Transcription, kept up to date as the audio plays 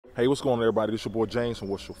Hey, what's going on, everybody? This your boy James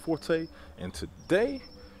from Forte, and today,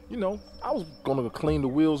 I was gonna clean the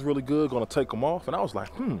wheels really good, gonna take them off, and I was like,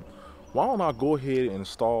 why don't I go ahead and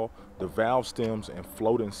install the valve stems and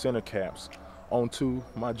floating center caps onto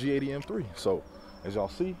my G80 M3? So, as y'all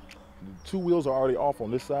see, the two wheels are already off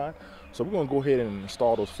on this side, so we're gonna go ahead and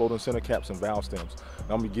install those floating center caps and valve stems.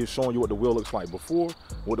 Now, I'm gonna showing you what the wheel looks like before,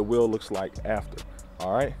 what the wheel looks like after.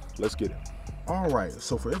 All right, let's get it. All right,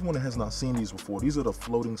 so for everyone that has not seen these before, these are the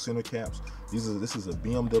floating center caps. This is a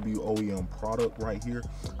BMW OEM product right here.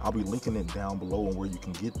 I'll be linking it down below on where you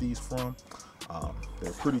can get these from.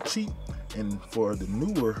 They're pretty cheap, and for the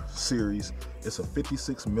newer series, it's a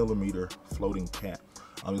 56mm floating cap.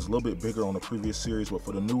 It's a little bit bigger on the previous series, but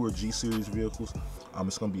for the newer G series vehicles,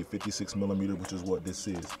 it's going to be a 56mm, which is what this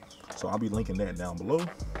is. So I'll be linking that down below.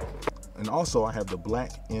 And also I have the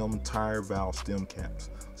black M tire valve stem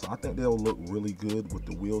caps. So I think they'll look really good with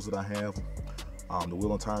the wheels that I have, the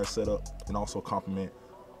wheel and tire setup, and also complement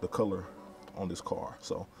the color on this car.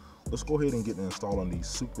 So let's go ahead and get to installing these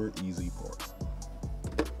super easy parts.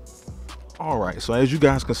 All right, so as you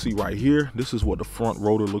guys can see right here, this is what the front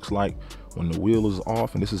rotor looks like when the wheel is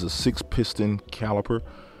off, and this is a 6-piston caliper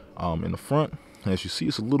in the front. As you see,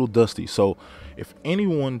 it's a little dusty. So if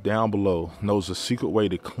anyone down below knows a secret way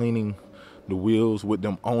to cleaning the wheels with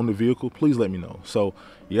them on the vehicle, please let me know. So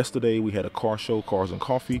yesterday we had a car show, Cars and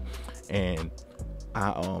Coffee, and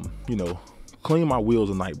I cleaned my wheels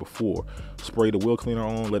the night before, sprayed the wheel cleaner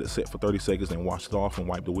on, let it sit for 30 seconds, then washed it off and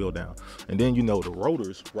wiped the wheel down. And then the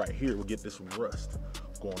rotors right here will get this rust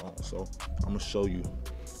going on. So I'm gonna show you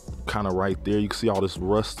kind of right there. You can see all this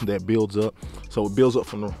rust that builds up. So it builds up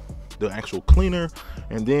from the actual cleaner,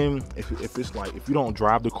 and then if you don't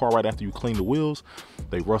drive the car right after you clean the wheels,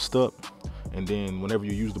 they rust up, and then whenever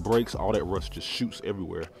you use the brakes, all that rust just shoots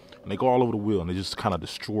everywhere, and they go all over the wheel, and they just kind of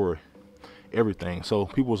destroy everything. So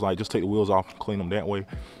people was like, just take the wheels off and clean them that way.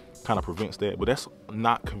 Kind of prevents that, but that's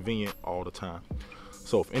not convenient all the time.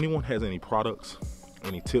 So if anyone has any products,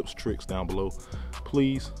 any tips, tricks down below,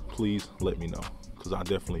 please let me know, because I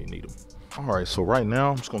definitely need them. All right, so right now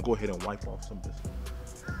I'm just gonna go ahead and wipe off some of this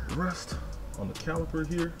rust on the caliper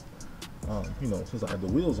here. Since I have the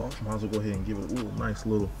wheels off, might as well go ahead and give it a nice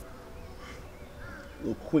little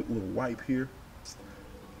quick little wipe here.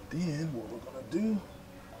 Then what we're gonna do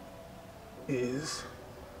is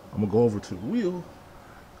I'm gonna go over to the wheel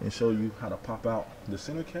and show you how to pop out the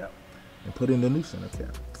center cap and put in the new center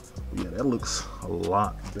cap. But yeah, that looks a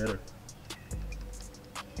lot better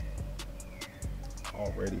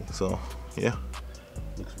already. So yeah,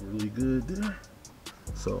 looks really good there.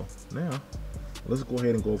 So now let's go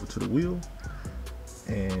ahead and go over to the wheel,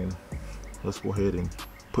 and let's go ahead and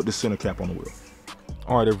put the center cap on the wheel.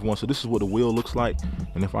 All right, everyone, so this is what the wheel looks like,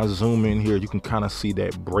 and if I zoom in here, you can kind of see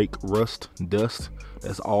that brake rust dust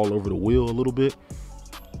that's all over the wheel a little bit,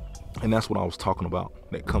 and that's what I was talking about,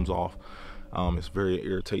 that comes off. It's very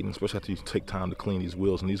irritating, especially after you take time to clean these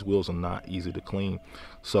wheels, and these wheels are not easy to clean.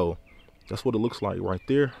 So that's what it looks like right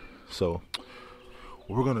there. So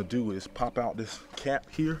what we're gonna do is pop out this cap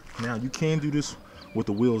here. Now you can do this with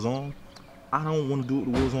the wheels on. I don't want to do it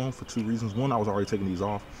with the wheels on for two reasons. One, I was already taking these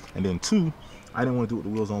off, and then two, I didn't want to do it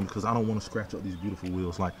with the wheels on because I don't want to scratch up these beautiful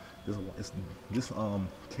wheels. Like this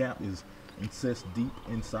cap is incensed deep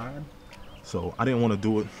inside, so I didn't want to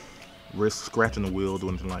do it, risk scratching the wheel, do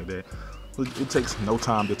anything like that. It takes no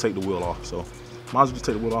time to take the wheel off, so might as well just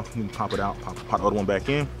take the wheel off and pop it out, pop the other one back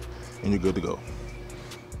in, and you're good to go.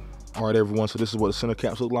 All right, everyone, so this is what the center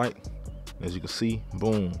caps look like. As you can see,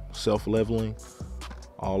 boom, self-leveling.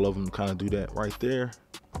 All of them kind of do that right there.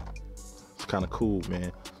 It's kind of cool,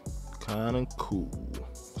 man. Kind of cool.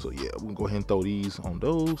 So yeah, we're gonna go ahead and throw these on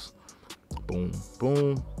those. Boom,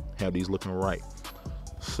 boom. Have these looking right.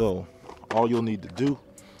 So all you'll need to do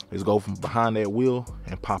is go from behind that wheel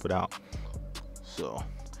and pop it out. So,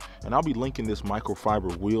 and I'll be linking this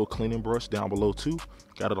microfiber wheel cleaning brush down below too.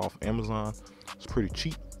 Got it off Amazon. It's pretty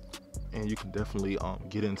cheap, and you can definitely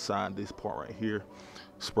get inside this part right here,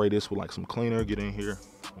 spray this with like some cleaner, get in here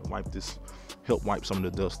and wipe this, help wipe some of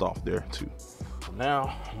the dust off there too. So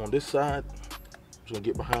now I'm on this side, I'm just gonna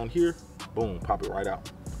get behind here, boom, pop it right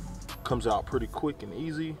out. Comes out pretty quick and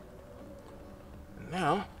easy. And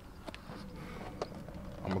now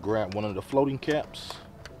I'm gonna grab one of the floating caps,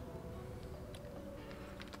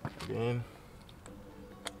 again,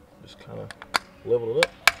 just kind of level it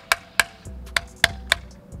up,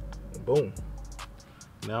 and boom,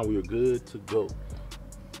 now we are good to go.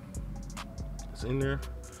 It's in there.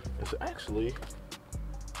 It actually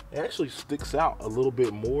sticks out a little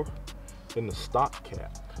bit more than the stock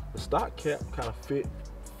cap. The stock cap kind of fit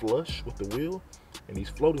flush with the wheel, and these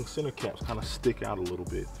floating center caps kind of stick out a little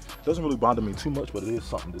bit. It doesn't really bother me too much, but it is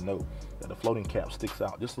something to know that the floating cap sticks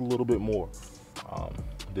out just a little bit more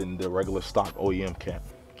than the regular stock OEM cap.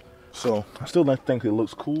 So I still don't think it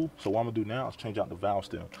looks cool. So what I'm gonna do now is change out the valve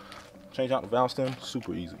stem. Change out the valve stem,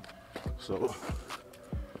 super easy. So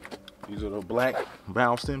these are the black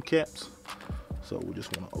valve stem caps. So we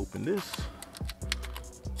just want to open this.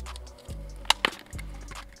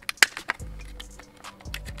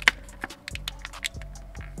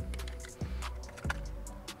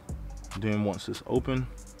 Then once it's open,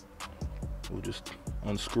 we'll just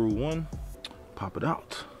unscrew one, pop it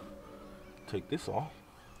out, take this off,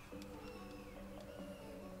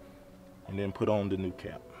 and then put on the new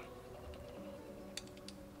cap.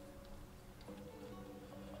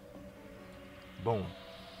 Boom.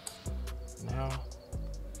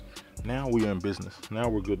 Now we are in business. Now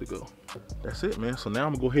we're good to go. That's it, man. So now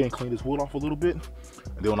I'm gonna go ahead and clean this wood off a little bit, and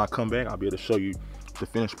then when I come back, I'll be able to show you the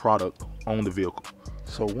finished product on the vehicle.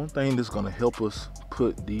 So one thing that's gonna help us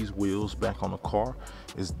put these wheels back on the car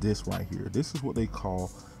is this right here. This is what they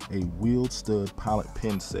call a wheel stud pilot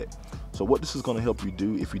pin set. So what this is gonna help you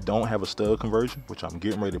do if you don't have a stud conversion, which I'm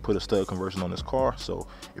getting ready to put a stud conversion on this car. So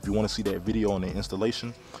if you wanna see that video on the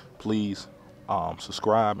installation, please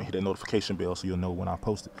subscribe and hit that notification bell so you'll know when I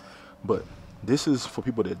post it. But this is for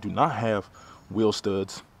people that do not have wheel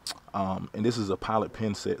studs, and this is a pilot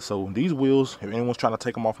pin set. So these wheels, if anyone's trying to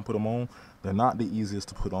take them off and put them on, they're not the easiest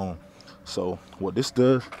to put on. So what this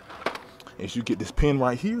does is you get this pin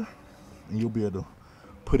right here, and you'll be able to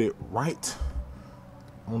put it right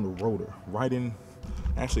on the rotor, right in.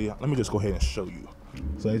 Actually, let me just go ahead and show you.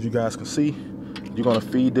 So as you guys can see, you're gonna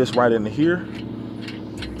feed this right into here.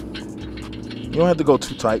 You don't have to go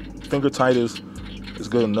too tight. Finger tight is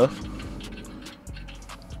good enough.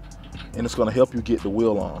 And it's gonna help you get the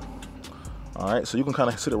wheel on. All right, so you can kind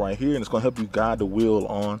of sit it right here, and it's gonna help you guide the wheel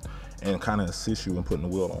on and kind of assist you in putting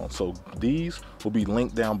the wheel on. So these will be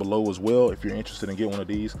linked down below as well if you're interested in getting one of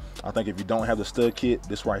these. I think if you don't have the stud kit,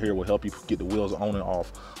 this right here will help you get the wheels on and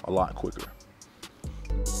off a lot quicker.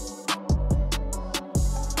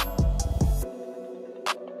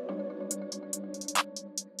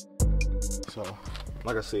 So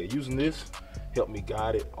like I said, using this helped me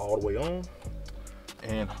guide it all the way on.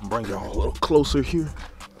 And bring y'all a little closer here.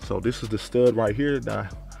 So this is the stud right here that I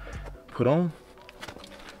put on.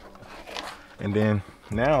 And then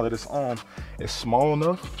now that it's on, it's small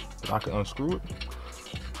enough that I can unscrew it.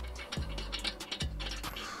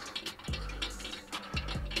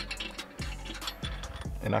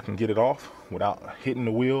 And I can get it off without hitting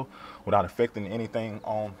the wheel, without affecting anything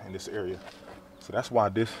on in this area. So that's why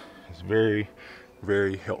this is very,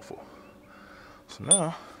 very helpful. So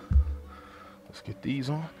now, let's get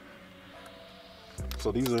these on.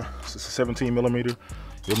 So these are 17 millimeter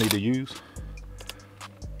you'll need to use.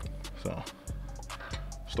 So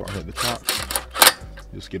start at the top,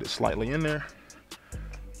 just get it slightly in there.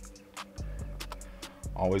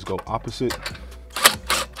 Always go opposite,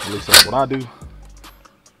 at least that's what I do.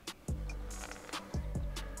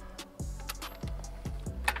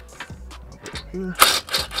 Here.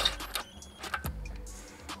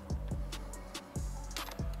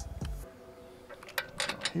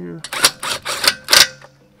 Here.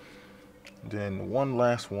 Then one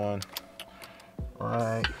last one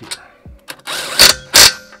right here.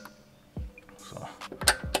 So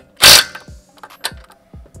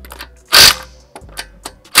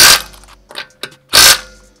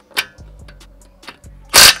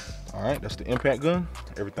all right, that's the impact gun.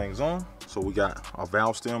 Everything's on. So we got our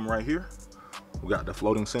valve stem right here. We got the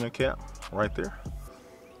floating center cap right there.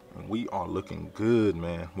 And we are looking good,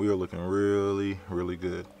 man. We are looking really, really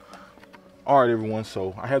good. All right, everyone,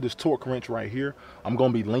 so I have this torque wrench right here. I'm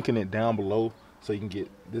gonna be linking it down below so you can get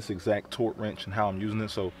this exact torque wrench and how I'm using it.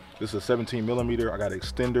 So this is a 17 millimeter. I got an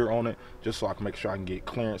extender on it just so I can make sure I can get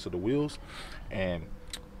clearance of the wheels. And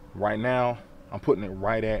right now, I'm putting it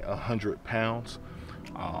right at 100 pounds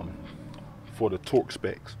for the torque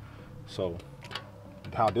specs. So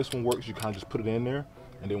how this one works, you kind of just put it in there,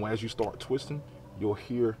 and then as you start twisting, you'll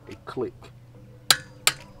hear a click.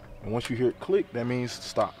 And once you hear it click, that means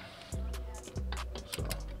stop. So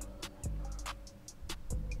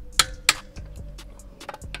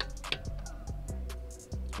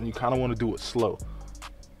and you kind of want to do it slow.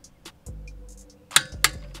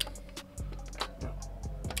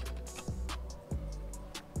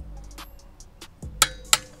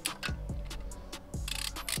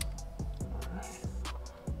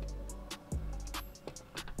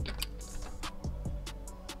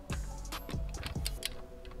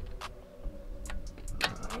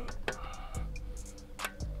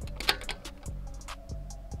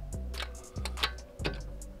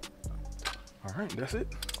 think that's it.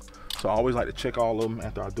 So I always like to check all of them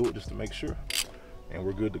after I do it just to make sure, and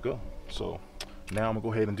we're good to go. So now I'm gonna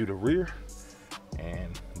go ahead and do the rear,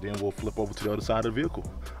 and then we'll flip over to the other side of the vehicle.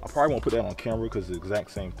 I probably won't put that on camera because it's the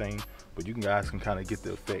exact same thing, but you guys can kind of get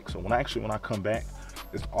the effect. So when I come back,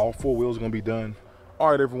 it's all 4 wheels are gonna be done. All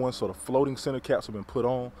right, everyone, so the floating center caps have been put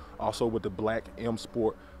on, also with the black M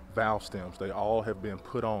Sport valve stems. They all have been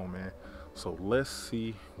put on, man. So let's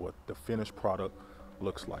see what the finished product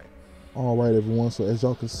looks like. All right, everyone, so as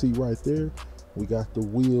y'all can see right there, we got the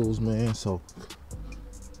wheels, man. So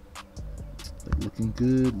they're looking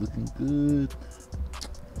good.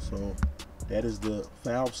 So that is the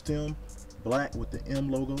valve stem, black with the M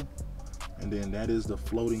logo, and then that is the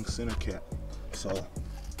floating center cap. So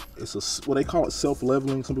it's well, they call it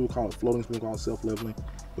self-leveling. Some people call it floating, some people call it self-leveling.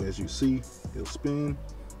 But as you see, it'll spin,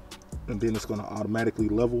 and then it's gonna automatically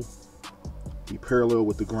level, be parallel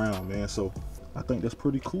with the ground, man. So I think that's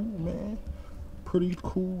pretty cool, man. Pretty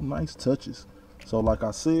cool, nice touches. So like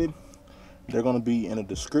I said, they're gonna be in the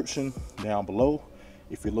description down below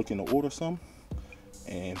if you're looking to order some.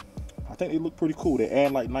 And I think they look pretty cool. They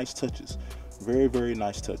add like nice touches, very, very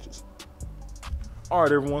nice touches. All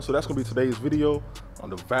right, everyone, so that's gonna be today's video on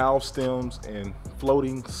the valve stems and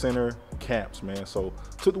floating center caps, man. So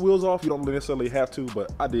took the wheels off. You don't necessarily have to,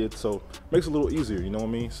 but I did, so makes it a little easier, you know what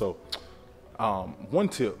I mean? So one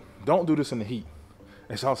tip, don't do this in the heat.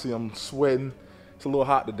 As y'all see, I'm sweating. It's a little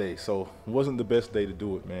hot today, so it wasn't the best day to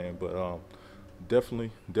do it, man. But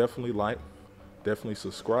definitely like, definitely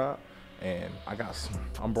subscribe. And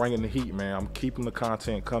I'm bringing the heat, man. I'm keeping the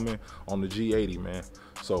content coming on the G80, man.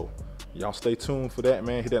 So y'all stay tuned for that,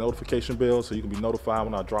 man. Hit that notification bell so you can be notified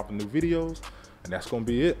when I drop new videos. And that's gonna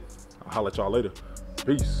be it. I'll holler at y'all later.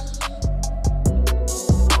 Peace.